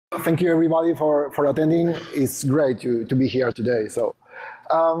Thank you everybody for attending. It's great to be here today. So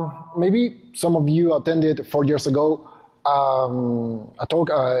maybe some of you attended 4 years ago a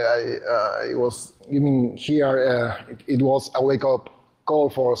talk I was giving here. It was a wake-up call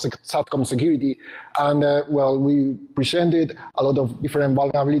for SATCOM security, and well, we presented a lot of different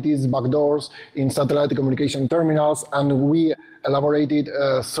vulnerabilities, backdoors in satellite communication terminals, and we elaborated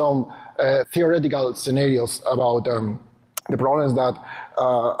some theoretical scenarios about the problems that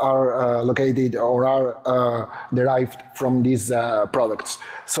are located or are derived from these products.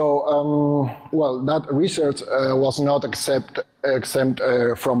 So, well, that research was not exempt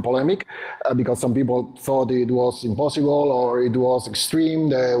from polemic because some people thought it was impossible or it was extreme,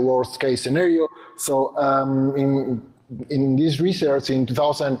 the worst case scenario. So in this research in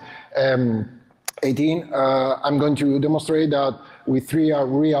 2018, I'm going to demonstrate that with three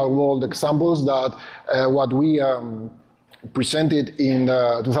real world examples that what we presented in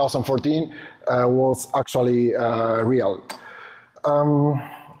 2014 was actually real.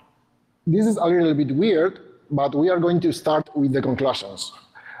 This is a little bit weird, but we are going to start with the conclusions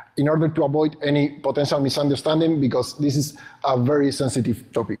in order to avoid any potential misunderstanding, because this is a very sensitive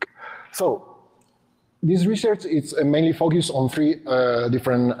topic. So this research is mainly focused on three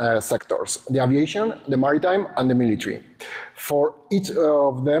different sectors: the aviation, the maritime, and the military. For each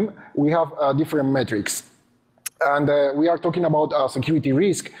of them, we have different metrics. And we are talking about a security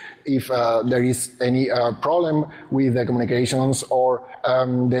risk if there is any problem with the communications or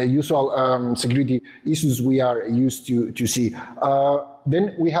the usual security issues we are used to see.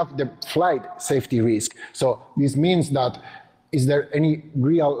 Then we have the flight safety risk. So this means that is there any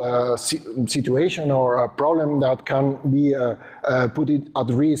real situation or a problem that can be put it at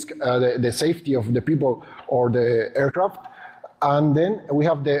risk, the safety of the people or the aircraft? And then we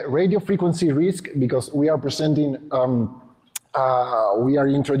have the radio frequency risk, because we are presenting, we are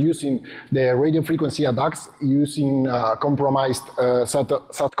introducing the radio frequency attacks using compromised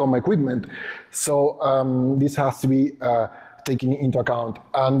SATCOM equipment. So this has to be taken into account.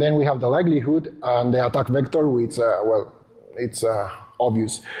 And then we have the likelihood and the attack vector, which, well, it's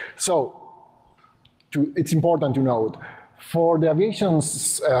obvious. So it's important to note, for the aviation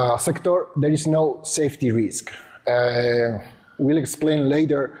sector, there is no safety risk. We'll explain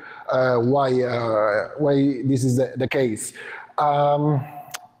later why this is the case.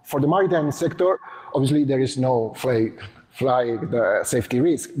 For the maritime sector, obviously there is no flight safety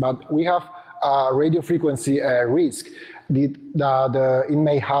risk, but we have a radio frequency risk that it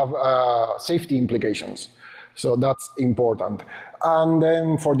may have safety implications. So that's important. And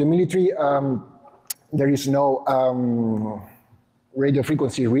then for the military, there is no radio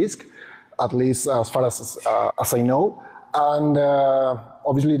frequency risk, at least as far as I know. And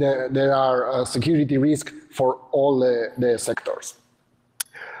obviously there are security risks for all the sectors.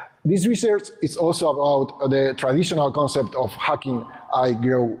 This research is also about the traditional concept of hacking I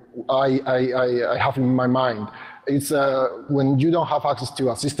have in my mind. It's when you don't have access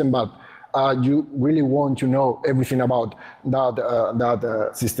to a system, but you really want to know everything about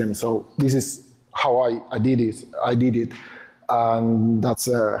that system. So this is how I did it, and that's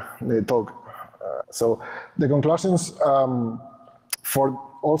the talk. So the conclusions for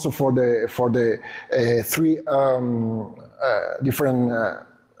the three different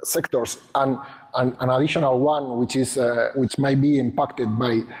sectors, and an additional one which might be impacted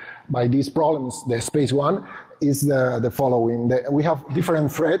by these problems, the space one, is the following. We have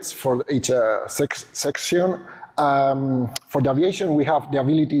different threats for each section. For the aviation, we have the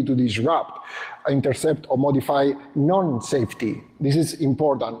ability to disrupt, intercept, or modify non-safety. This is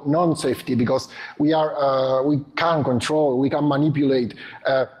important, non-safety, because we can control, we can manipulate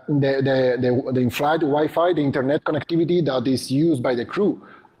the in-flight Wi-Fi, the internet connectivity that is used by the crew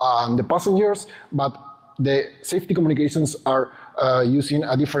and the passengers, but the safety communications are using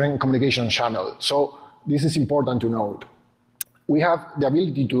a different communication channel. So this is important to note. We have the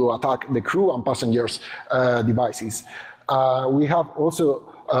ability to attack the crew and passengers' devices. We have also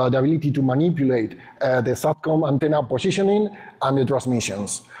the ability to manipulate the SATCOM antenna positioning and the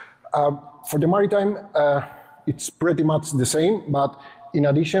transmissions. For the maritime, it's pretty much the same, but in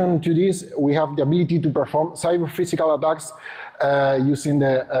addition to this, we have the ability to perform cyber-physical attacks using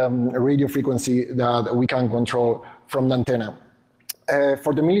the radio frequency that we can control from the antenna.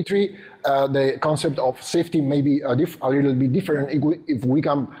 For the military, the concept of safety may be a little bit different if we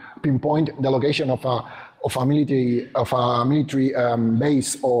can pinpoint the location of a military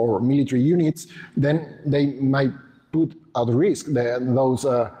base or military units. Then they might put at risk those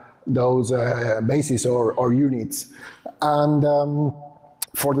bases or units. And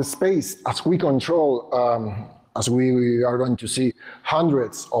for the space, as we control as we are going to see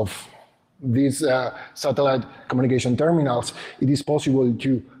hundreds of these satellite communication terminals, it is possible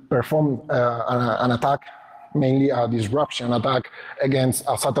to perform an attack, mainly a disruption attack against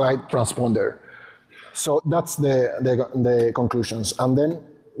a satellite transponder. So that's the conclusions. And then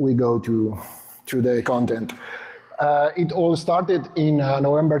we go to the content. It all started in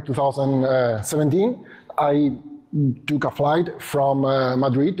November 2017. I took a flight from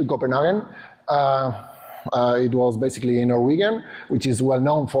Madrid to Copenhagen. It was basically in Norwegian, which is well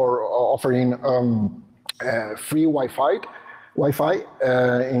known for offering free Wi-Fi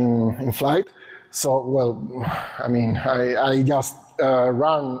in flight. So, well, I mean, I just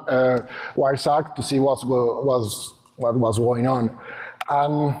ran Wireshark to see what was going on.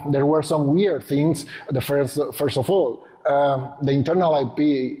 And there were some weird things. First of all, the internal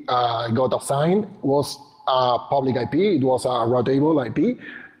IP got assigned was a public IP. It was a routable IP.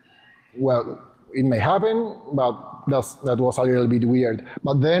 Well, it may happen, but that was a little bit weird.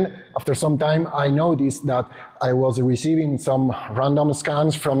 But then, after some time, I noticed that I was receiving some random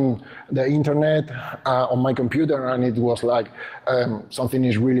scans from the internet on my computer, and it was like, something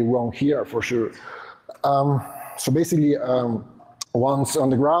is really wrong here, for sure. So basically, once on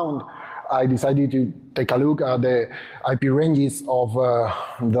the ground, I decided to take a look at the IP ranges of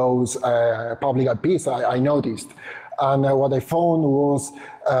those public IPs I noticed. And what I found was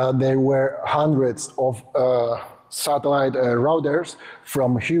there were hundreds of satellite routers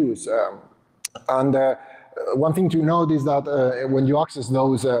from Hughes. And one thing to note is that when you access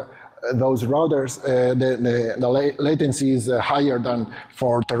those routers, the latency is higher than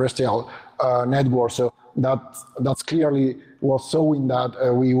for terrestrial networks. So that's clearly was showing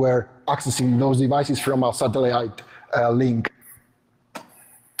that we were accessing those devices from a satellite link.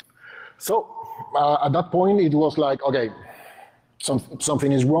 So at that point, it was like, okay,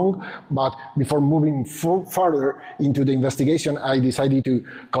 something is wrong. But before moving further into the investigation, I decided to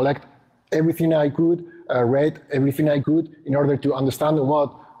collect everything I could, read everything I could in order to understand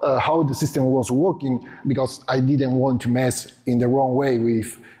how the system was working, because I didn't want to mess in the wrong way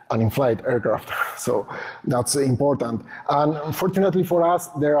with an in-flight aircraft. So that's important. And unfortunately for us,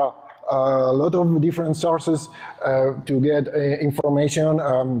 there are a lot of different sources to get information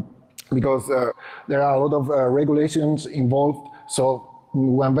because there are a lot of regulations involved. So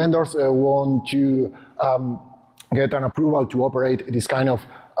when vendors want to get an approval to operate this kind of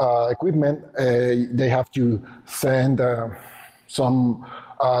equipment, they have to send some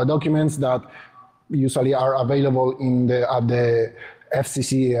documents that usually are available at the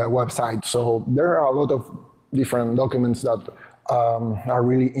FCC website. So there are a lot of different documents that are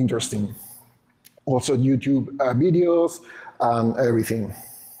really interesting. Also YouTube videos and everything.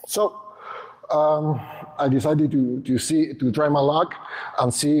 So I decided to try my luck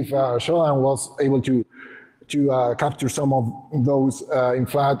and see if Shodan was able to capture some of those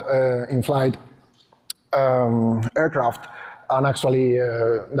in-flight aircraft. And actually,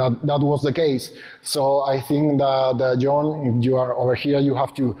 that was the case. So I think that, John, if you are over here, you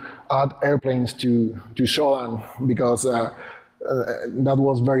have to add airplanes to Shodan, because that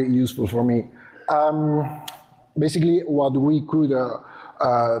was very useful for me. Basically, what we could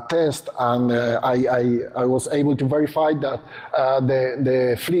test, and I was able to verify that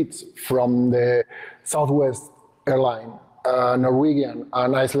the fleets from the Southwest airline, Norwegian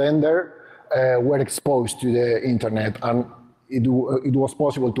and Icelander, were exposed to the internet, and it was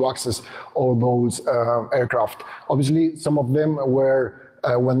possible to access all those aircraft. Obviously, some of them were,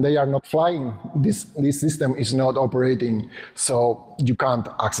 when they are not flying, this system is not operating, so you can't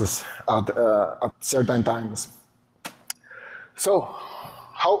access at certain times. So,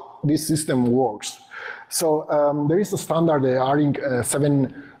 how this system works? So there is a standard, the ARINC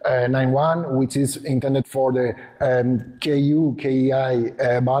 791, which is intended for the KU, KEI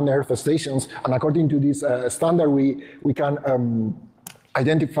band Earth stations. And according to this standard, we can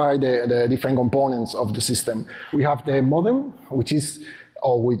identify the different components of the system. We have the modem, which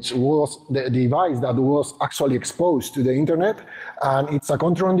was the device that was actually exposed to the internet. And it's a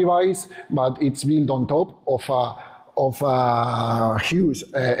control device, but it's built on top of a Hughes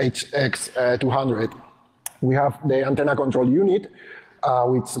HX200. We have the antenna control unit,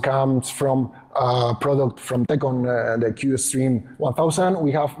 which comes from a product from TECON, the QStream 1000.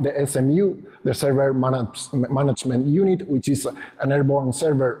 We have the SMU, the server management unit, which is an airborne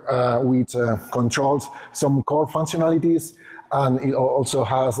server which controls some core functionalities, and it also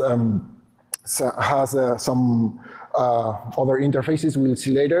has some other interfaces we'll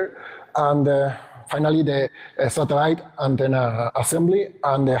see later. And finally, the satellite antenna assembly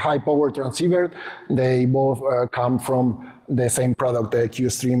and the high-power transceiver, they both come from the same product, the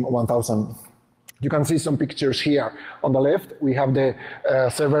QStream 1000. You can see some pictures here. On the left, we have the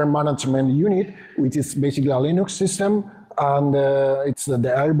server management unit, which is basically a Linux system, and it's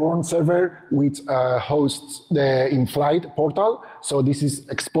the airborne server which hosts the in-flight portal. So this is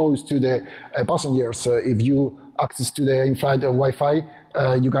exposed to the passengers. So if you access to the in-flight Wi-Fi,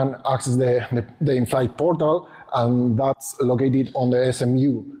 you can access the in-flight portal, and that's located on the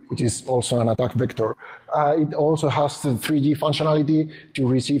SMU, which is also an attack vector. It also has the 3G functionality to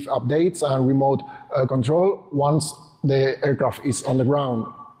receive updates and remote control once the aircraft is on the ground.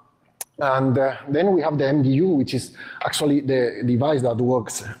 And then we have the MDU, which is actually the device that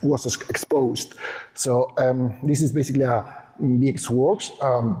was exposed. So this is basically a VxWorks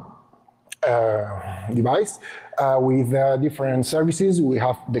device with different services. We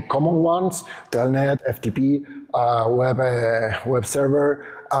have the common ones: Telnet, FTP, web server,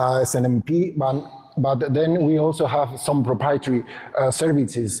 SNMP, but then we also have some proprietary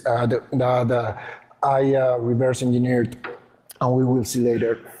services that I reverse engineered, and we will see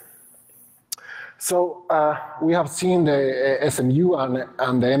later. So we have seen the SMU and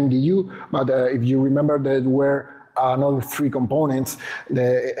the MDU, but if you remember, there were another three components: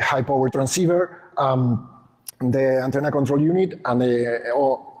 the high power transceiver, the antenna control unit, and the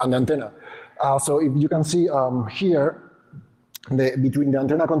antenna. So if you can see here, between the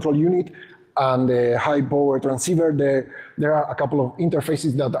antenna control unit and the high power transceiver, there are a couple of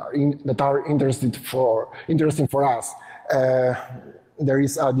interfaces that are interesting for us. There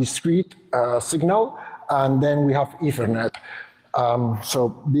is a discrete signal, and then we have Ethernet.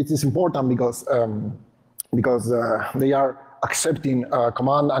 So this is important because they are accepting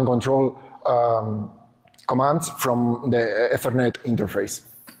command and control commands from the Ethernet interface.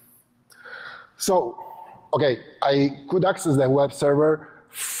 So, okay, I could access the web server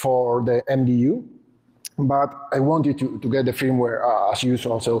for the MDU, but I wanted to get the firmware as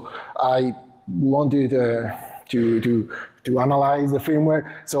usual. So I wanted to analyze the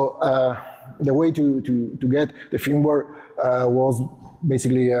firmware. So the way to get the firmware was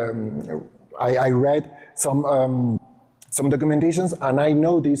basically I read some documentations, and I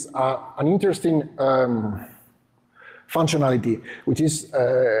noticed an interesting functionality, which is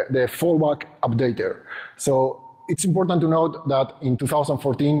the fallback updater. So it's important to note that in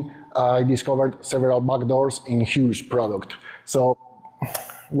 2014, I discovered several backdoors in Hugh's product. So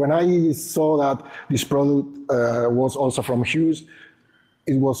when I saw that this product was also from Hugh's,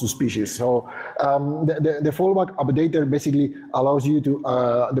 it was suspicious. So the fallback updater basically allows you to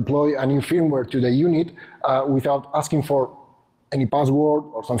deploy a new firmware to the unit without asking for any password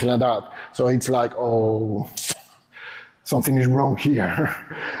or something like that. So it's like, oh, something is wrong here.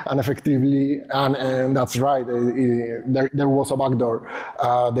 And effectively, and that's right, there was a backdoor,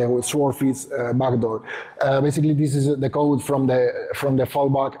 the Swordfish backdoor. Basically, this is the code from the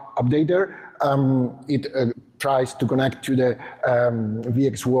fallback updater. It tries to connect to the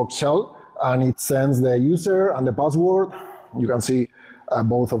VxWorks shell, and it sends the user and the password. You can see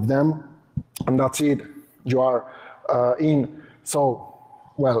both of them, and that's it. You are in. So,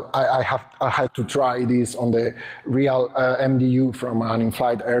 well, I had to try this on the real MDU from an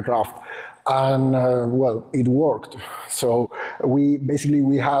in-flight aircraft, and well, it worked. So we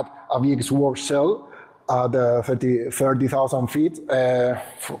had a VxWorks shell at 30,000 feet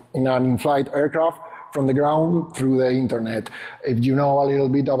in an in-flight aircraft from the ground through the internet. If you know a little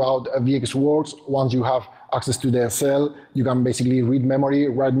bit about VxWorks, once you have access to the cell, you can basically read memory,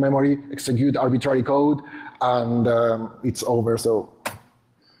 write memory, execute arbitrary code, and it's over. So,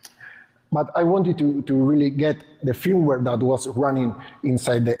 but I wanted to really get the firmware that was running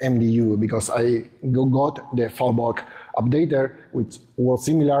inside the MDU, because I got the fallback updater, which was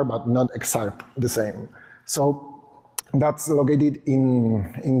similar but not exactly the same. So that's located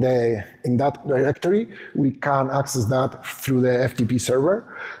in that directory. We can access that through the FTP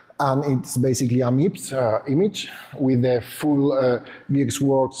server, and it's basically a MIPS image with the full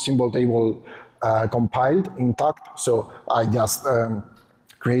VxWorks symbol table compiled intact. So I just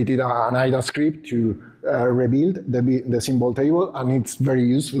created an IDA script to rebuild the symbol table, and it's very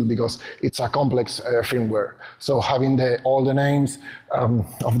useful because it's a complex firmware. So having all the names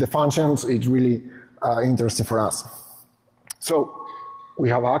of the functions, it's really interesting for us. So we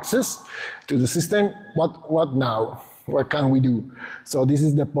have access to the system. What now? What can we do? So this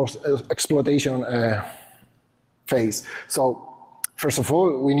is the post-exploitation phase. So first of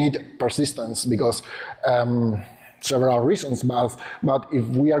all, we need persistence, because several reasons, but if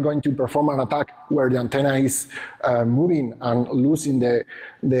we are going to perform an attack where the antenna is moving and losing the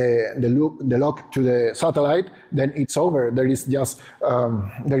lock to the satellite, then it's over. There is just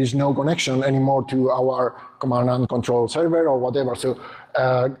there is no connection anymore to our command and control server or whatever. So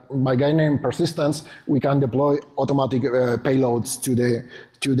by gaining persistence, we can deploy automatic payloads to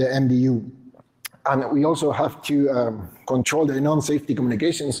the MDU. And we also have to control the non-safety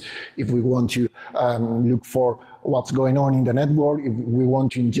communications if we want to look for what's going on in the network, if we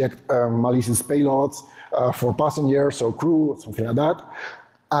want to inject malicious payloads for passengers or crew, something like that.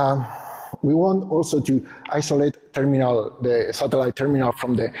 We want also to isolate the satellite terminal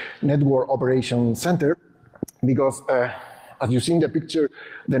from the network operation center, because as you see in the picture,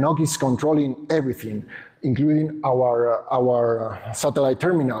 the NOC is controlling everything, including our satellite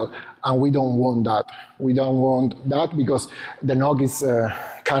terminal, and we don't want that. We don't want that because the NOC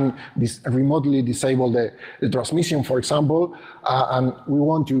can remotely disable the transmission, for example, and we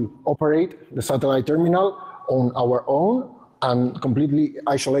want to operate the satellite terminal on our own and completely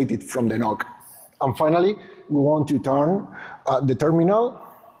isolate it from the NOC. And finally, we want to turn the terminal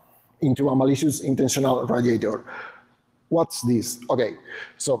into a malicious intentional radiator. What's this? Okay,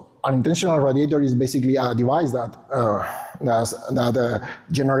 so an intentional radiator is basically a device that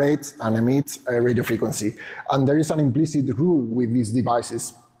generates and emits a radio frequency. And there is an implicit rule with these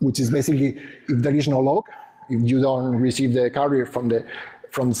devices, which is basically if there is no log, if you don't receive the carrier from the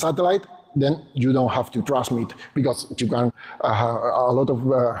satellite, then you don't have to transmit, because you can have a lot of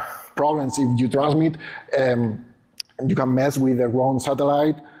problems if you transmit. You can mess with the wrong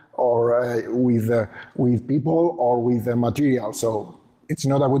satellite, or with people, or with the material. So it's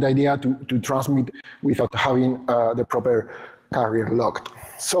not a good idea to transmit without having the proper carrier locked.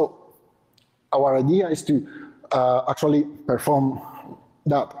 So our idea is to actually perform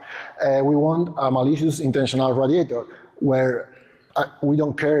that. We want a malicious intentional radiator where we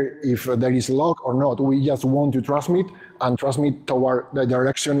don't care if there is lock or not. We just want to transmit and transmit toward the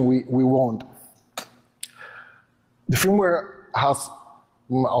direction we want. The firmware has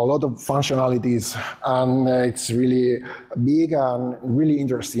a lot of functionalities, and it's really big and really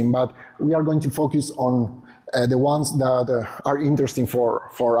interesting, but we are going to focus on the ones that are interesting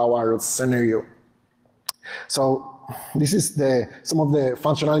for our scenario. So this is some of the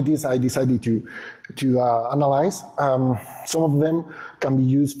functionalities I decided to analyze. Some of them can be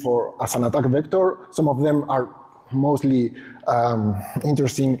used as an attack vector. Some of them are mostly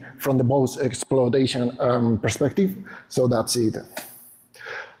interesting from the post-exploitation perspective. So that's it.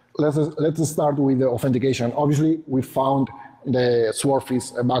 Let's start with the authentication. Obviously, we found the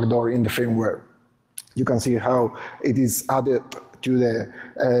Swordfish backdoor in the firmware. You can see how it is added to the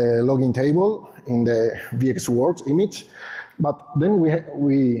login table in the VxWorks image. But then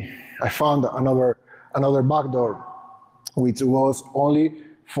I found another backdoor, which was only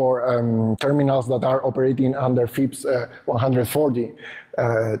for terminals that are operating under FIPS 140.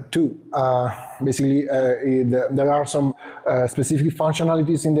 Basically, there are some specific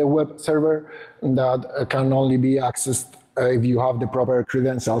functionalities in the web server that can only be accessed if you have the proper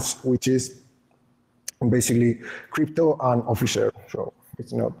credentials, which is basically crypto and officer. So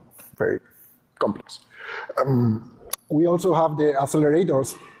it's not very complex. We also have the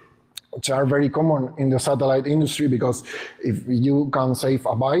accelerators, which are very common in the satellite industry, because if you can save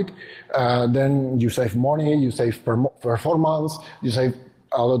a byte, then you save money, you save performance, you save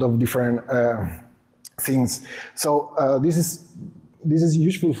a lot of different things. So this is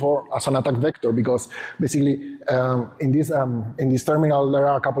useful as an attack vector, because basically in this terminal there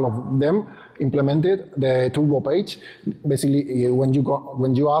are a couple of them implemented. The turbo page, basically when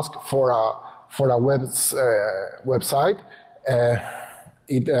you ask for a website.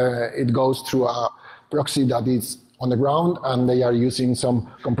 It goes through a proxy that is on the ground, and they are using some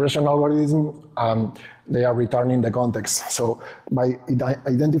compression algorithm, and they are returning the context. So by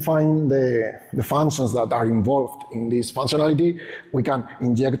identifying the functions that are involved in this functionality, we can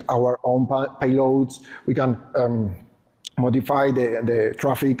inject our own payloads, we can modify the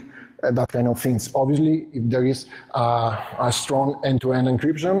traffic, that kind of things. Obviously, if there is a strong end-to-end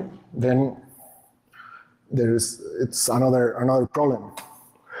encryption, then it's another problem.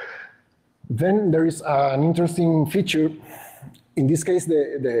 Then there is an interesting feature. In this case,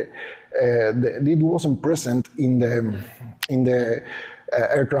 it wasn't present in the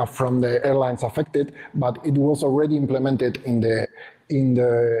aircraft from the airlines affected, but it was already implemented in the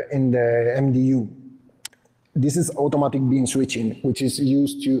MDU. This is automatic beam switching, which is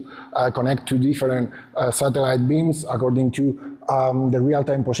used to connect to different satellite beams according to the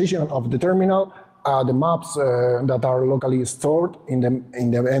real-time position of the terminal. The maps that are locally stored in the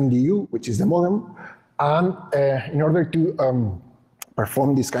MDU, which is the modem, And in order to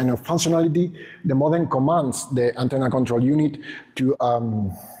perform this kind of functionality, the modem commands the antenna control unit to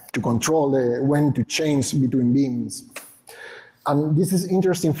control when to change between beams. And this is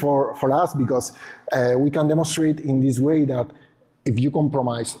interesting for us because we can demonstrate in this way that if you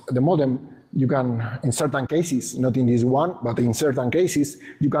compromise the modem, you can, in certain cases, not in this one, but in certain cases,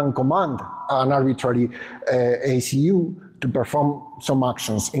 you can command an arbitrary ACU to perform some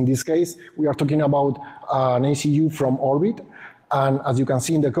actions. In this case, we are talking about an ACU from orbit, and as you can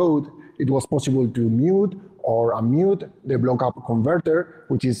see in the code, it was possible to mute or unmute the block-up converter,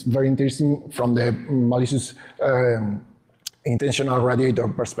 which is very interesting from the malicious intentional radiator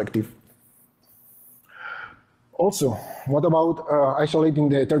perspective. Also, what about isolating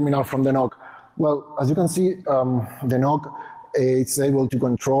the terminal from the NOC? Well, as you can see, the NOC is able to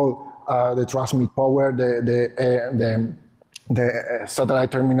control the transmit power, the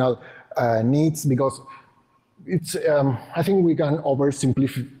satellite terminal needs, because it's. I think we can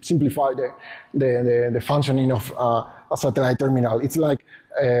simplify the functioning of a satellite terminal. It's like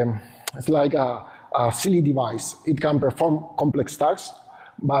a silly device. It can perform complex tasks,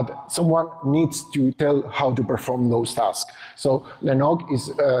 but someone needs to tell how to perform those tasks. So the NOC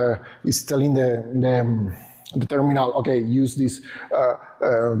is telling the terminal, okay, use this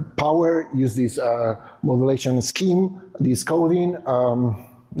power, use this modulation scheme, this coding,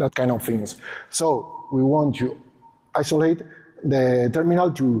 that kind of things. So we want to isolate the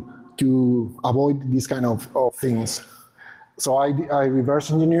terminal to avoid this kind of things. So I reverse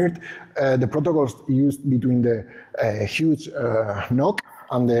engineered the protocols used between the huge NOC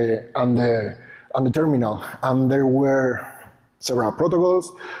and the terminal, and there were several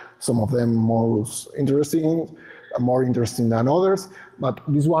protocols. Some of them more interesting than others, but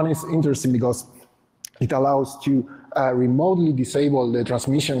this one is interesting because it allows to remotely disable the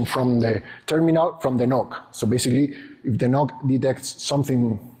transmission from the terminal from the NOC. So basically, if the NOC detects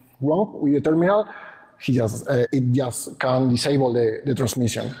something wrong with the terminal, it just can disable the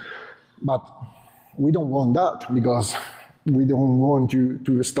transmission. But we don't want that because we don't want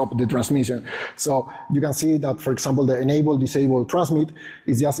to stop the transmission. So you can see that, for example, the enable disable transmit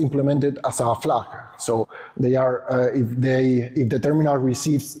is just implemented as a flag. So they are if the terminal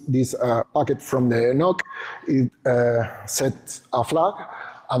receives this packet from the NOC, it sets a flag,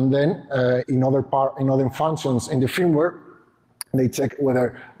 and then in other functions in the firmware, they check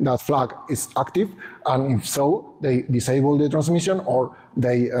whether that flag is active, and if so, they disable the transmission or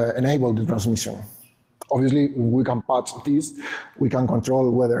they enable the transmission. Obviously, we can patch this, we can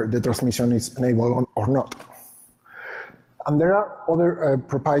control whether the transmission is enabled or not. And there are other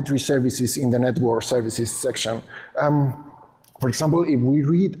proprietary services in the network services section. For example, if we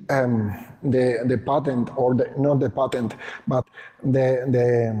read the patent, or not the patent, but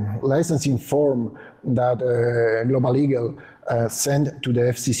the licensing form that Global Eagle sent to the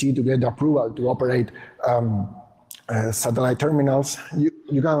FCC to get approval to operate satellite terminals,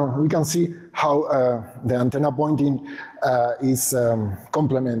 we can see how the antenna pointing is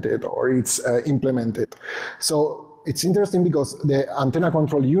complemented or it's implemented. So it's interesting because the antenna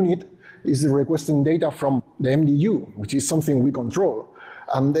control unit is requesting data from the MDU, which is something we control.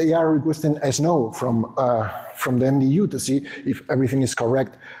 And they are requesting SNO from the MDU to see if everything is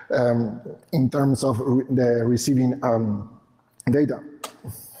correct in terms of the receiving data.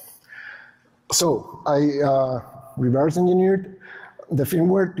 So I reverse engineered the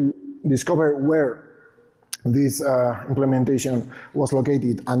firmware to discover where this implementation was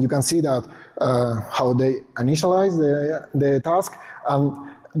located. And you can see that how they initialize the task,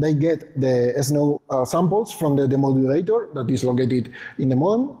 and they get the SNO samples from the demodulator that is located in the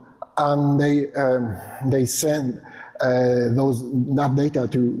modem, and they send that data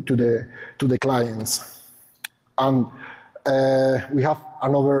to the clients. And we have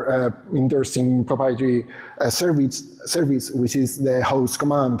another interesting proprietary service, which is the host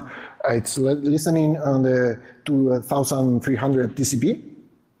command. It's listening on the 2300 TCP,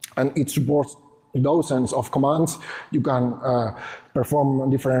 and it supports dozens of commands. You can perform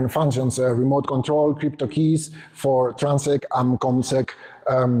different functions, remote control, crypto keys for transec and comsec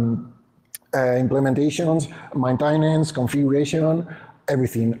implementations, maintenance, configuration,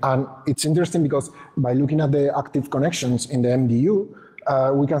 everything. And it's interesting because by looking at the active connections in the MDU,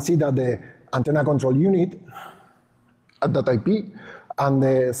 we can see that the antenna control unit at that IP and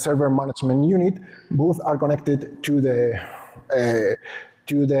the server management unit both are connected to the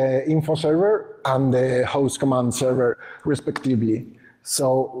info server and the host command server respectively.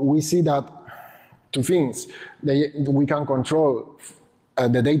 So we see that two things. We can control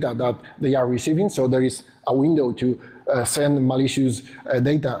the data that they are receiving, so there is a window to send malicious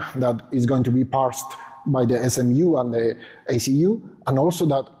data that is going to be parsed by the SMU and the ACU, and also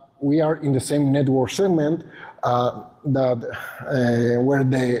that we are in the same network segment where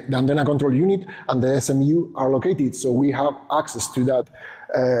the antenna control unit and the SMU are located, so we have access to that,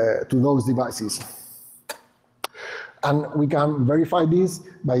 to those devices. And we can verify this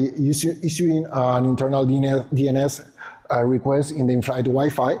by issuing an internal DNS request in the in-flight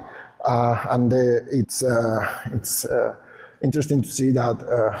Wi-Fi, and it's interesting to see that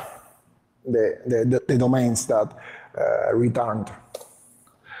the domains that returned.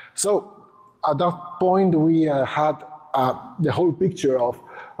 So at that point, we had the whole picture of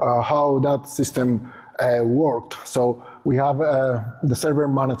how that system worked. So we have the server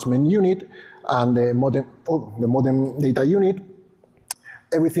management unit and the modem data unit.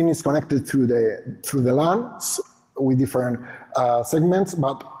 Everything is connected through the LAN with different segments,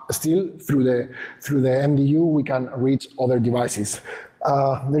 but still through the MDU we can reach other devices.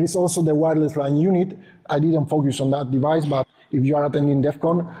 There is also the wireless LAN unit. I didn't focus on that device, but if you are attending DEF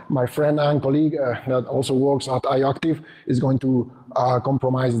CON, my friend and colleague that also works at iActive is going to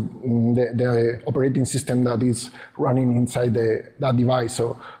compromise the operating system that is running inside that device.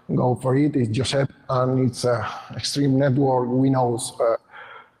 So go for it. It's Josep, and it's Extreme Network Windows,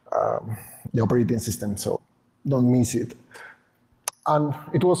 the operating system. So don't miss it. And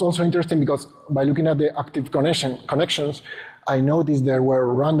it was also interesting because by looking at the active connections, I noticed there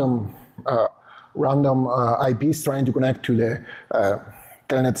were random IPs trying to connect to the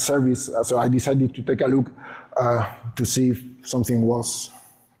telnet service. So I decided to take a look to see if something was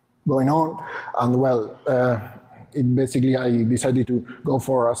going on. And well, basically I decided to go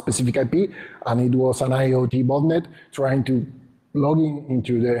for a specific IP, and it was an IoT botnet trying to log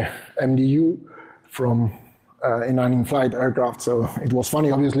into the MDU from in an in-flight aircraft. So it was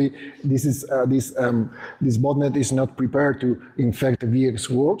funny. Obviously, this botnet is not prepared to infect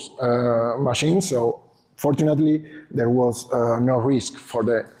VxWorks machines. So fortunately, there was no risk for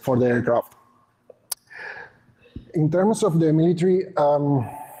the aircraft. In terms of the military,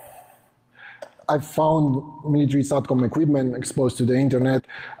 I found military SATCOM equipment exposed to the internet,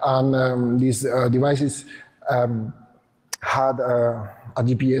 and these devices had a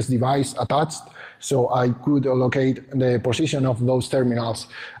GPS device attached, so I could locate the position of those terminals.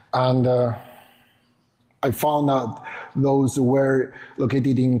 And I found that those were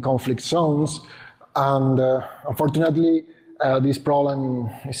located in conflict zones, and unfortunately, this problem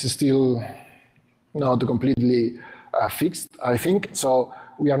is still not completely fixed, I think. So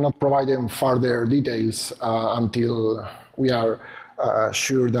we are not providing further details until we are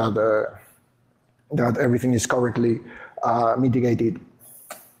sure that that everything is correctly mitigated.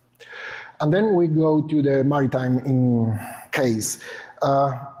 And then we go to the maritime case.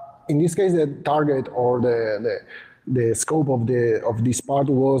 In this case, the target or the scope of this part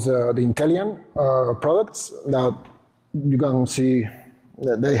was the Intellian products that you can see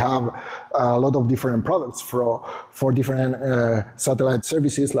that they have a lot of different products for different satellite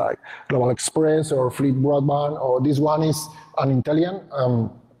services like Global Express or Fleet Broadband, or this one is an Intellian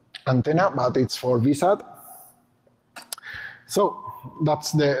antenna, but it's for VSAT. So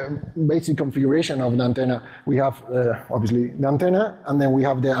that's the basic configuration of the antenna. We have obviously the antenna, and then we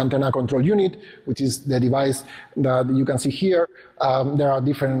have the antenna control unit, which is the device that you can see here. There are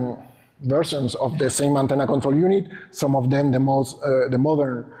different versions of the same antenna control unit. Some of them, the most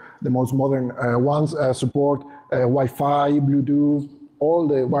modern ones, support Wi-Fi, Bluetooth, all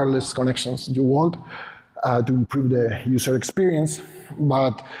the wireless connections you want to improve the user experience.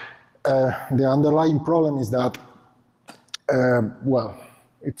 But the underlying problem is that well,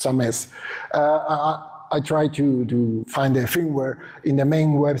 it's a mess. I tried to find the firmware in the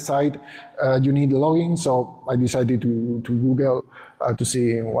main website. You need login, so I decided to Google to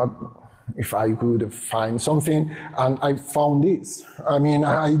see if I could find something, and I found this. I mean,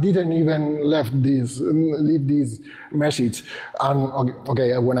 I didn't even leave this message. And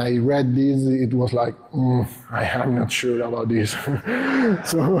okay, when I read this, it was like, I'm not sure about this.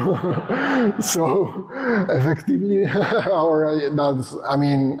 so effectively, I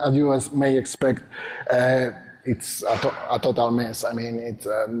mean, as you may expect, it's a total mess. I mean,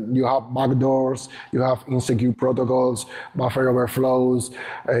 you have backdoors, you have insecure protocols, buffer overflows.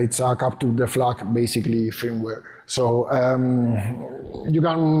 It's a capture the flag, basically, firmware. So you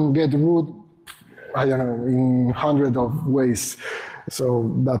can get root, I don't know, in hundreds of ways.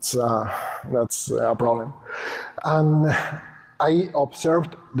 So that's a problem. And I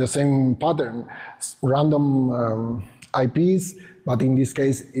observed the same pattern, random IPs, but in this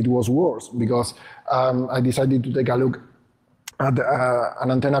case, it was worse because I decided to take a look at an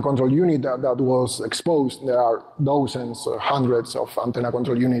antenna control unit that was exposed. There are dozens or hundreds of antenna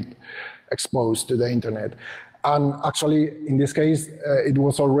control units exposed to the internet. And actually, in this case, it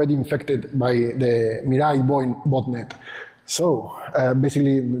was already infected by the Mirai botnet. So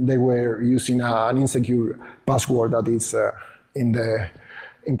basically, they were using an insecure password that is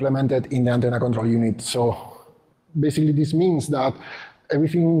implemented in the antenna control unit. So basically, this means that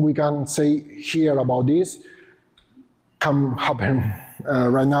everything we can say here about this can happen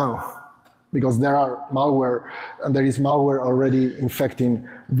right now, because there are malware, and there is malware already infecting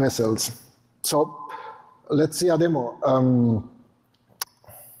vessels. So let's see a demo.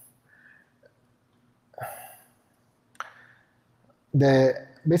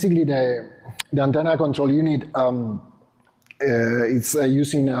 Basically, the antenna control unit is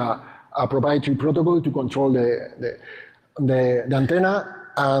using a proprietary protocol to control the antenna,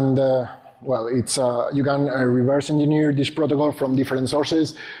 and well, it's you can reverse engineer this protocol from different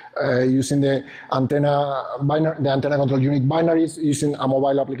sources using the antenna control unit binaries. Using a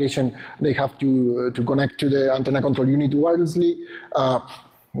mobile application, they have to connect to the antenna control unit wirelessly.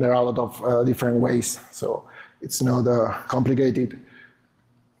 There are a lot of different ways, so it's not complicated.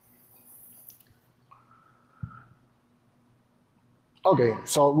 Okay,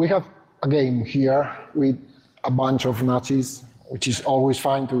 so we have a game here with a bunch of Nazis, which is always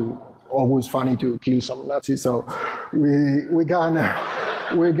funny to kill some Nazis. So we can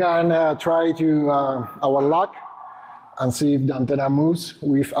try to our luck and see if the antenna moves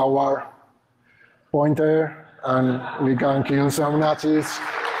with our pointer, and we can kill some Nazis.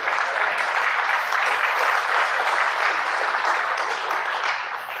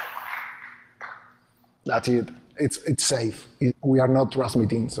 That's it. It's safe. We are not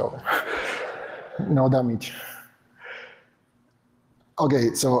transmitting, so no damage.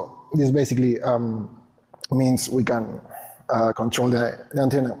 Okay, so this basically means we can control the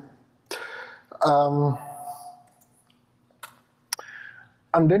antenna.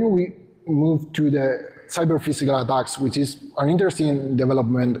 And then we move to the cyber physical attacks, which is an interesting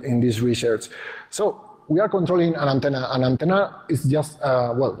development in this research. So we are controlling an antenna. An antenna is just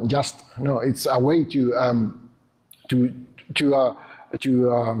it's a way to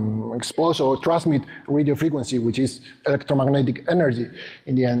expose or transmit radio frequency, which is electromagnetic energy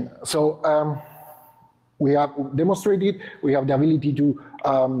in the end. So we have demonstrated we have the ability to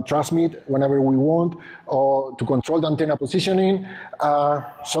transmit whenever we want, or to control the antenna positioning.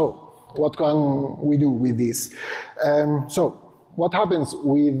 So what can we do with this? So what happens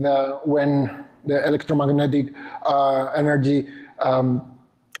with when the electromagnetic energy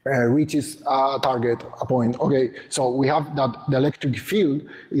reaches a target, a point? Okay, so we have that the electric field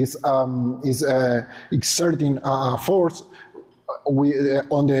is exerting a force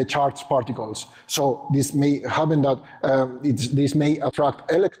on the charged particles. So this may happen that this may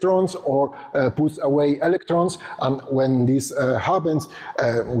attract electrons or push away electrons, and when this happens,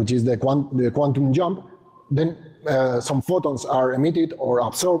 which is the quantum jump, then some photons are emitted or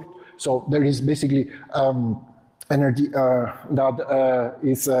absorbed. So there is basically energy that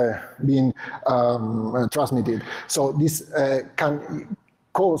is being transmitted. So this can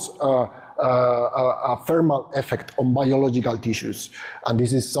cause a thermal effect on biological tissues, and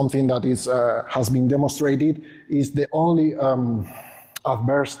this is something that has been demonstrated is the only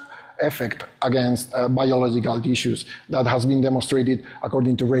adverse effect against biological tissues that has been demonstrated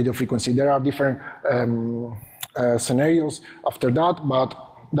according to radio frequency. There are different scenarios after that, but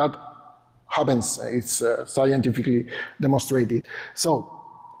that happens. It's scientifically demonstrated. So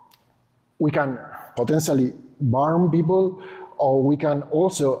we can potentially harm people, or we can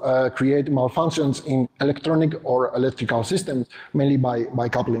also create malfunctions in electronic or electrical systems, mainly by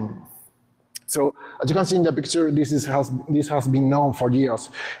coupling. So as you can see in the picture, this has been known for years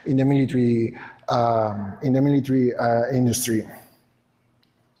in the military industry.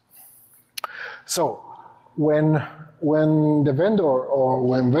 So when the vendor, or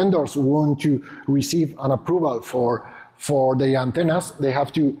when vendors want to receive an approval for the antennas, they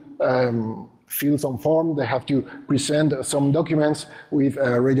have to fill some form, they have to present some documents with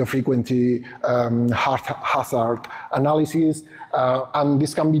radio frequency hazard analysis, and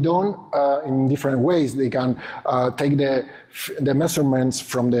this can be done in different ways. They can take the measurements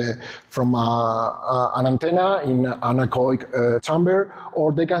from an antenna in an anechoic chamber,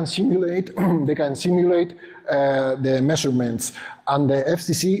 or they can simulate the measurements, and the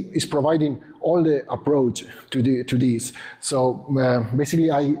FCC is providing all the approach to this. So basically,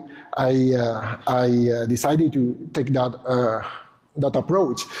 I decided to take that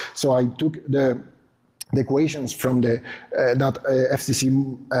approach. So I took the equations from that FCC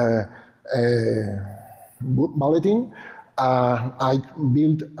bulletin. I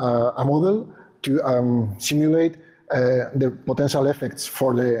built a model to simulate the potential effects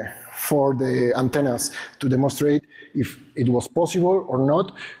for for the antennas to demonstrate if it was possible or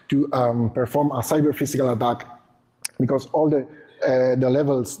not to perform a cyber physical attack, because all the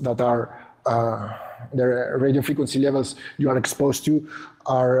levels that are the radio frequency levels you are exposed to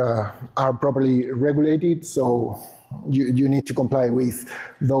are properly regulated, so you need to comply with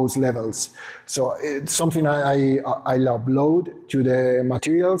those levels. So it's something I'll upload to the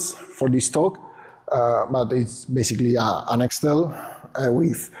materials for this talk, but it's basically an Excel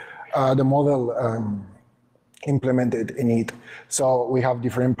with the model implemented in it. So we have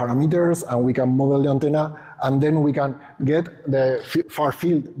different parameters and we can model the antenna, and then we can get the far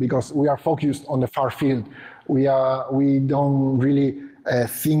field, because we are focused on the far field. We don't really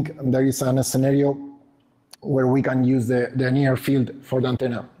think there is a scenario where we can use the near field for the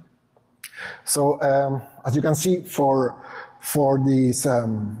antenna. So as you can see, for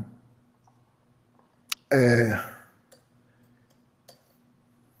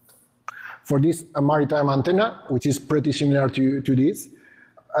this maritime antenna, which is pretty similar to this,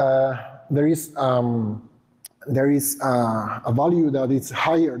 there is a value that is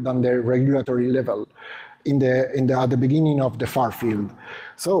higher than the regulatory level at the beginning of the far field.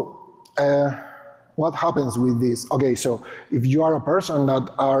 So what happens with this? Okay, so if you are a person that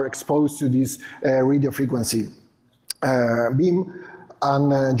are exposed to this radio frequency beam,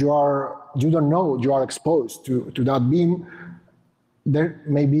 and you don't know you are exposed to that beam, there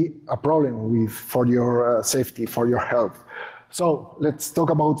may be a problem for your safety, for your health. So let's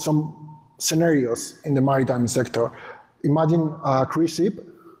talk about some scenarios in the maritime sector. Imagine a cruise ship,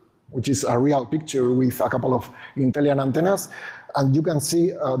 which is a real picture with a couple of intelligent antennas, and you can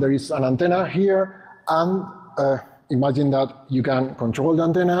see there is an antenna here, and imagine that you can control the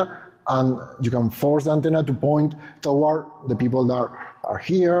antenna and you can force the antenna to point toward the people that are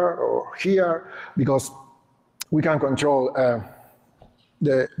here or here, because we can control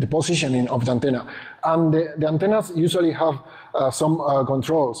the positioning of the antenna. And the antennas usually have some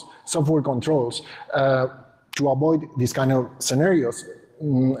controls, software controls, to avoid these kind of scenarios.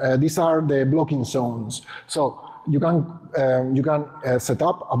 These are the blocking zones. So you can set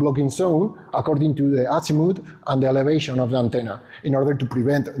up a blocking zone according to the azimuth and the elevation of the antenna in order to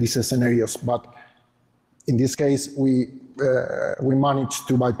prevent these scenarios. But in this case, we managed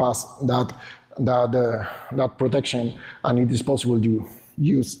to bypass that protection, and it is possible to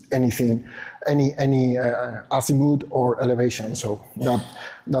use anything, any azimuth or elevation. So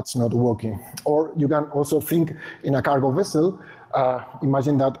that's not working. Or you can also think in a cargo vessel.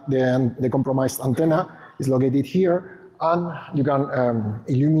 Imagine that the compromised antenna is located here, and you can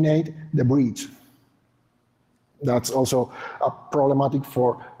illuminate the bridge. That's also problematic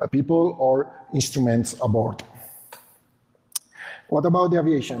for people or instruments aboard. What about the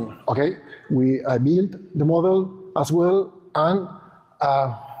aviation? Okay, we built the model as well, and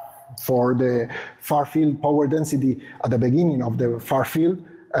for the far field power density at the beginning of the far field,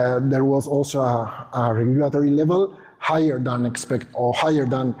 there was also a regulatory level higher than higher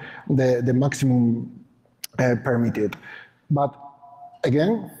than the maximum permitted. But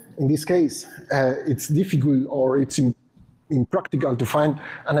again, in this case, it's difficult or it's impractical to find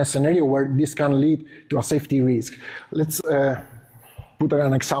a scenario where this can lead to a safety risk. Let's put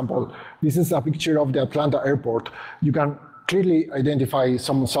an example. This is a picture of the Atlanta airport. You can clearly identify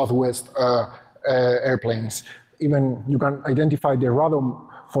some Southwest airplanes. Even you can identify the radome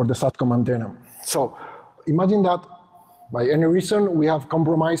for the SATCOM antenna. So imagine that by any reason we have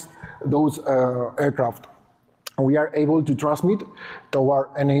compromised those aircraft. We are able to transmit toward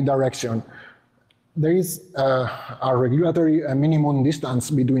any direction. There is a regulatory minimum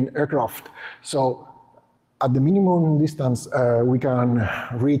distance between aircraft. So at the minimum distance we can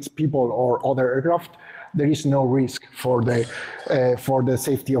reach people or other aircraft. There is no risk for the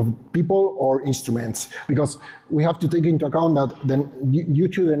safety of people or instruments, because we have to take into account that due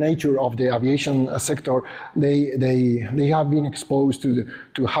to the nature of the aviation sector, they have been exposed to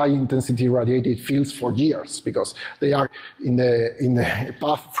high intensity radiated fields for years, because they are in the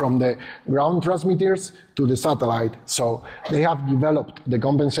path from the ground transmitters to the satellite. So they have developed the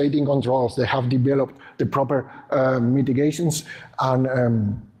compensating controls, they have developed the proper mitigations, and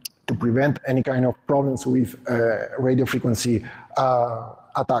to prevent any kind of problems with radio frequency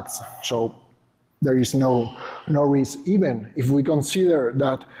attacks. So there is no risk, even if we consider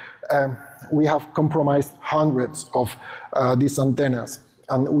that we have compromised hundreds of these antennas,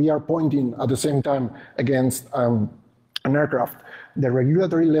 and we are pointing at the same time against an aircraft. The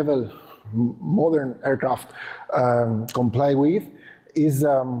regulatory level modern aircraft comply with is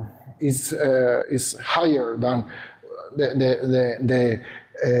higher than the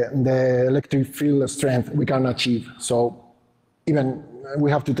electric field strength we can achieve. So even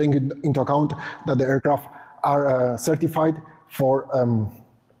we have to take into account that the aircraft are certified for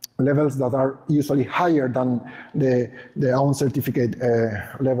levels that are usually higher than the own certificate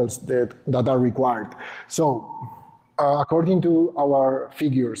levels that are required. So, according to our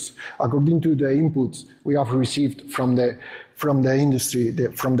figures, according to the inputs we have received from the industry,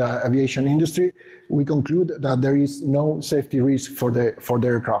 from the aviation industry, we conclude that there is no safety risk for the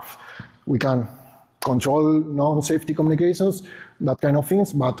aircraft. We can control non-safety communications, that kind of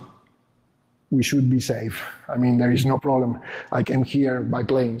things, but we should be safe. I mean, there is no problem. I came here by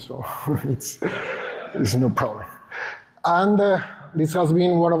plane, so it's no problem. And this has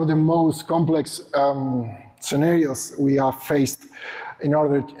been one of the most complex scenarios we have faced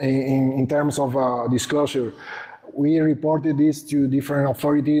in terms of disclosure. We reported this to different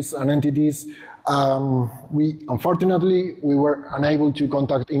authorities and entities. Unfortunately, we were unable to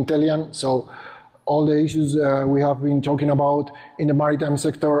contact Intellian, so all the issues we have been talking about in the maritime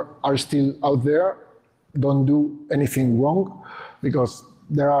sector are still out there. Don't do anything wrong, because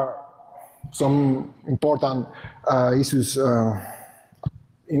there are some important issues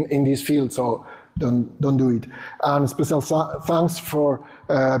in this field, so don't do it. And special thanks for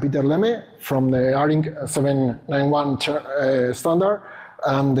Peter Lemme from the ARINC 791 standard,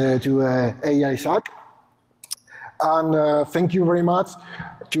 and to AISAC. And thank you very much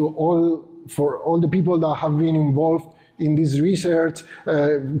for all the people that have been involved in this research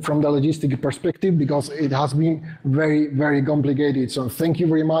from the logistic perspective, because it has been very, very complicated. So thank you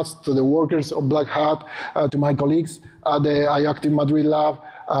very much to the workers of Black Hat, to my colleagues at the IACTIV Madrid lab.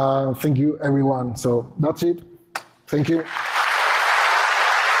 Thank you, everyone. So that's it. Thank you.